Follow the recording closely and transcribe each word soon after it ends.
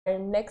Our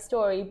next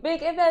story,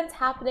 big events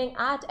happening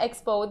at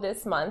Expo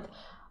this month,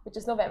 which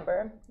is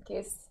November, in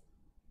case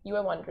you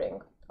were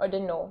wondering or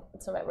didn't know,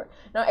 it's November.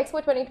 Now, Expo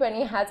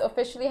 2020 has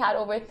officially had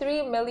over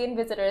 3 million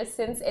visitors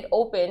since it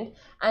opened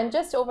and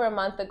just over a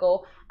month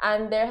ago.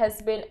 And there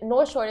has been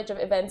no shortage of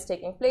events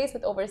taking place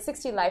with over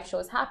 60 live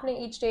shows happening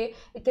each day.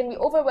 It can be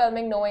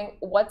overwhelming knowing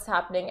what's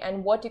happening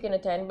and what you can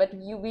attend, but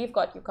we've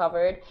got you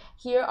covered.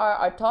 Here are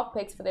our top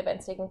picks for the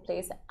events taking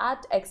place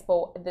at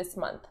Expo this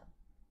month.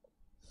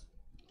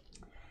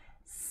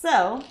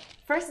 So,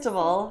 first of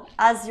all,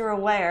 as you're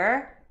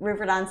aware,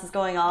 Riverdance is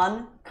going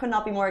on. Could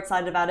not be more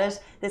excited about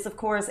it. This, of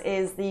course,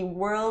 is the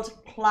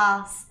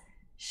world-class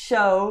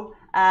show,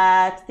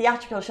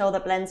 theatrical show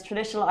that blends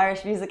traditional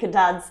Irish music and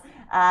dance.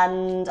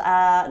 And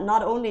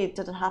not only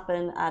did it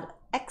happen at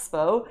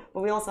Expo,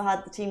 but we also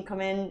had the team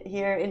come in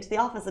here into the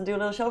office and do a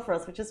little show for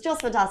us, which is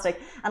just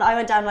fantastic. And I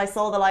went down and I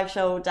saw the live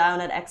show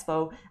down at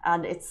Expo,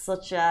 and it's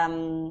such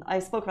I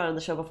spoke about it on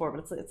the show before,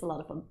 but it's a lot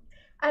of fun.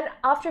 And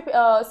after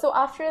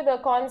the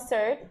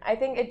concert, I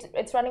think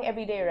it's running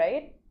every day,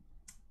 right?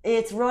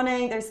 It's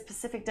running. There's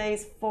specific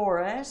days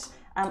for it.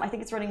 I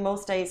think it's running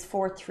most days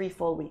for 3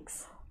 full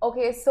weeks.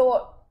 Okay,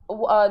 so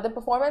the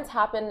performance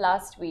happened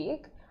last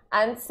week,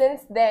 and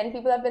since then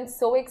people have been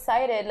so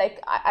excited.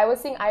 Like I was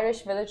seeing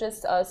Irish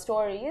Villages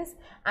stories,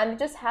 and they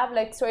just have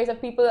like stories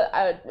of people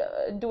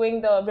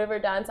doing the river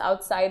dance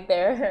outside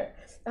there,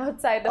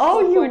 outside the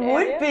food court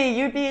area.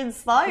 You'd be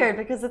inspired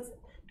because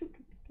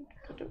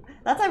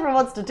that's how everyone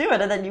wants to do it,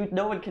 and then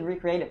no one can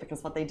recreate it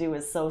because what they do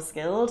is so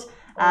skilled.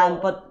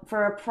 But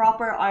for a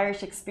proper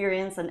Irish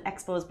experience, and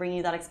Expo is bringing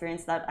you that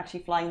experience without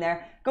actually flying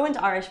there, go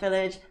into Irish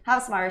Village,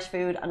 have some Irish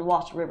food, and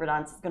watch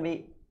Riverdance. It's going to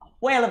be a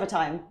whale of a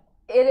time.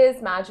 It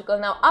is magical.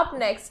 Now, up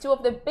next, two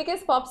of the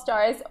biggest pop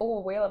stars.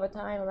 Oh, whale of a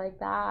time like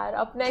that.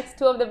 Up next,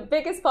 two of the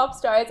biggest pop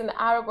stars in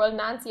the Arab world,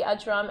 Nancy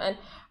Ajram and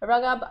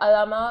Raghab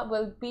Alama,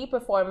 will be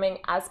performing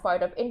as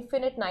part of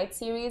Infinite Night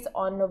series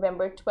on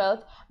November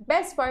 12th.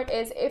 Best part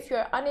is, if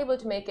you're unable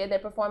to make it, their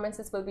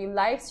performances will be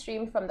live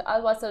streamed from the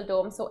Al Wasl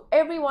Dome, so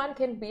everyone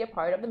can be a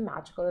part of the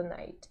magical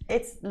night.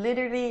 It's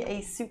literally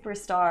a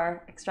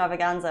superstar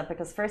extravaganza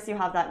because first you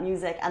have that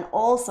music, and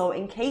also,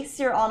 in case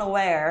you're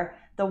unaware,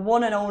 the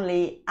one and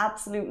only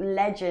absolute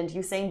legend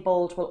Usain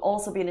Bolt will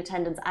also be in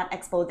attendance at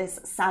Expo this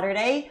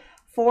Saturday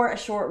for a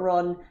short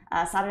run,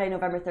 Saturday,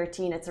 November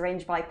 13. It's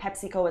arranged by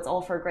PepsiCo. It's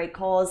all for a great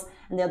cause,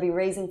 and they'll be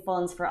raising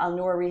funds for Al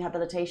Noor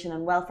Rehabilitation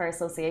and Welfare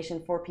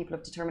Association for People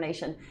of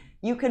Determination.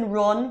 You can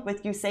run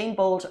with Usain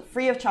Bolt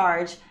free of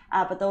charge,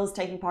 but those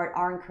taking part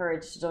are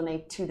encouraged to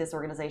donate to this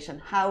organization.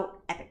 How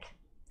epic.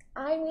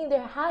 I mean,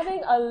 they're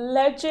having a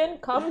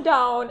legend come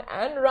down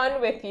and run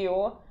with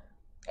you.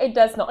 It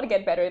does not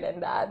get better than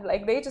that.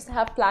 Like, they just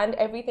have planned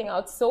everything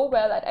out so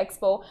well at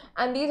Expo,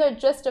 and these are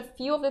just a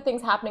few of the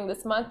things happening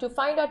this month. To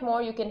find out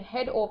more, you can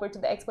head over to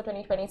the Expo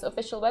 2020's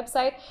official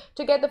website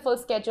to get the full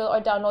schedule,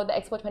 or download the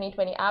Expo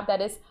 2020 app. That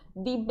is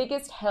the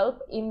biggest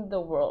help in the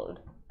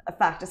world. A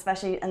fact,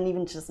 especially, and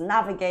even just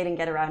navigate and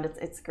get around,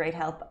 it's great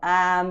help.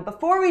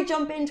 Before we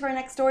jump into our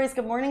next stories,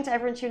 good morning to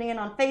everyone tuning in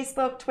on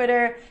Facebook,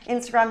 Twitter,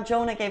 Instagram.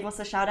 Jonah gave us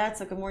a shout out,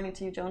 so good morning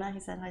to you, Jonah. He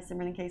said hi,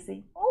 Simran and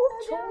Casey. Oh,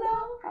 Jonah.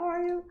 How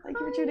are you? Thank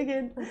you for tuning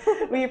in.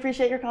 We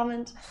appreciate your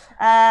comment.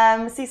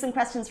 See some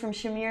questions from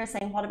Shamir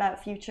saying, what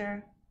about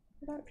future?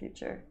 What about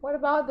future? What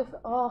about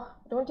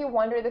don't you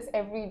wonder this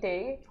every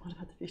day? What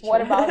about the future?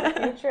 What about the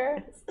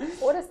future?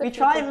 What is the we future?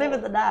 try and live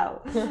in the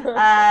now.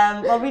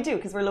 Well, we do,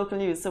 because we're local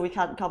news, so we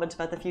can't comment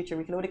about the future.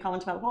 We can only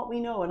comment about what we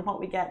know and what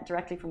we get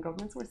directly from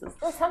government sources.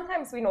 Well,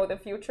 sometimes we know the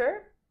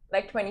future,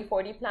 like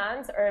 2040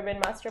 plans,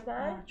 urban master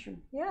plan. Ah, true.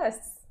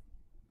 Yes.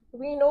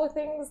 We know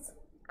things,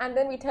 and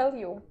then we tell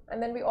you,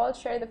 and then we all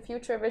share the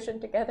future vision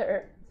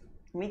together.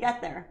 We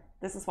get there.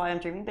 This is why I'm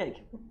dreaming big,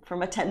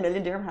 from a 10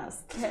 million dirham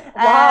house.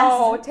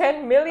 Wow,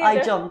 10 million? I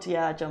jumped.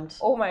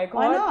 Oh my God.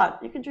 Why not?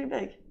 You can dream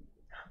big.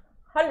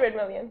 100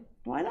 million.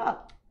 Why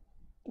not?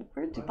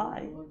 We're in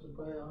Dubai.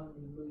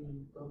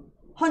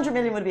 100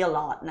 million would be a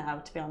lot now,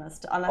 to be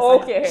honest.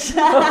 Okay.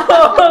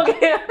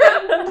 Okay.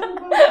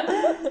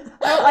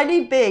 I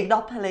need big,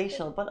 not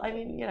palatial, but I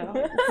mean, you know.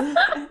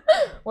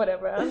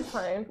 Whatever, I'm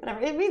fine.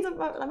 Whatever. It means,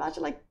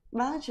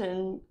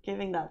 imagine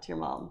giving that to your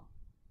mom.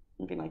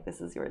 And being like, this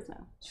is yours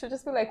now. She'll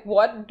just be like,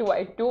 what do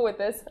I do with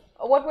this?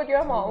 What would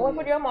your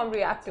mom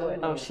react to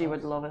it? Oh, she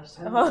would love it.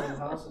 The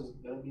house is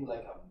gonna be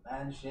like a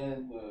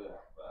mansion,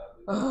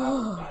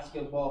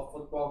 basketball,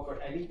 football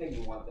court, anything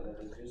you want in it.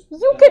 Just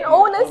you can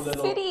own a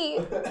city.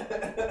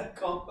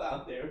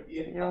 Compound there.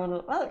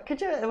 Yeah. Well,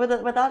 could you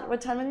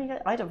with 10 million?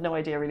 I'd have no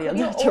idea really. Could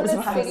you own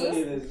a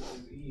city?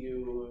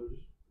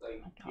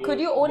 Could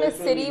you own a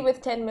city with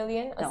 10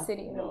 million? A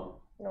city? No.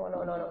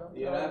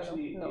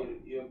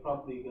 You're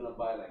probably gonna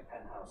buy like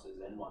 10 houses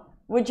in one.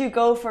 Would you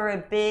go for a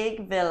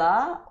big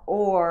villa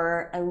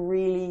or a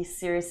really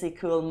seriously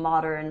cool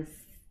modern,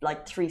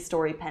 like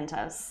 3-story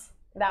penthouse?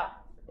 No.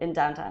 In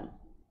downtown.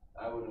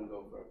 I wouldn't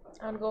go for a penthouse.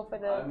 I'd go for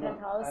the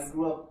penthouse.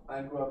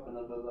 I grew up in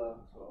a villa,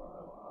 so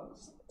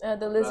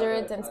the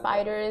lizards and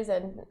spiders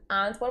and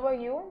ants. What about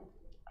you?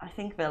 I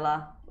think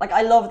villa. Like,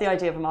 I love the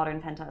idea of a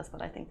modern penthouse,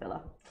 but I think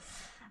villa.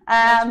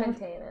 Much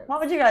maintenance. What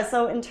would you guys?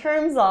 So, in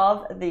terms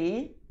of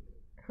the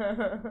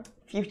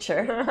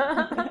future,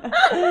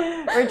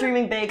 we're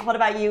dreaming big. What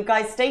about you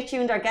guys? Stay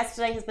tuned. Our guest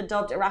today has been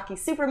dubbed Iraqi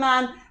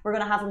Superman. We're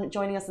going to have him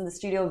joining us in the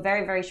studio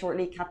very, very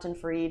shortly, Captain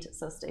Fareed.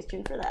 So, stay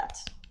tuned for that.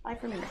 Bye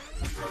for me.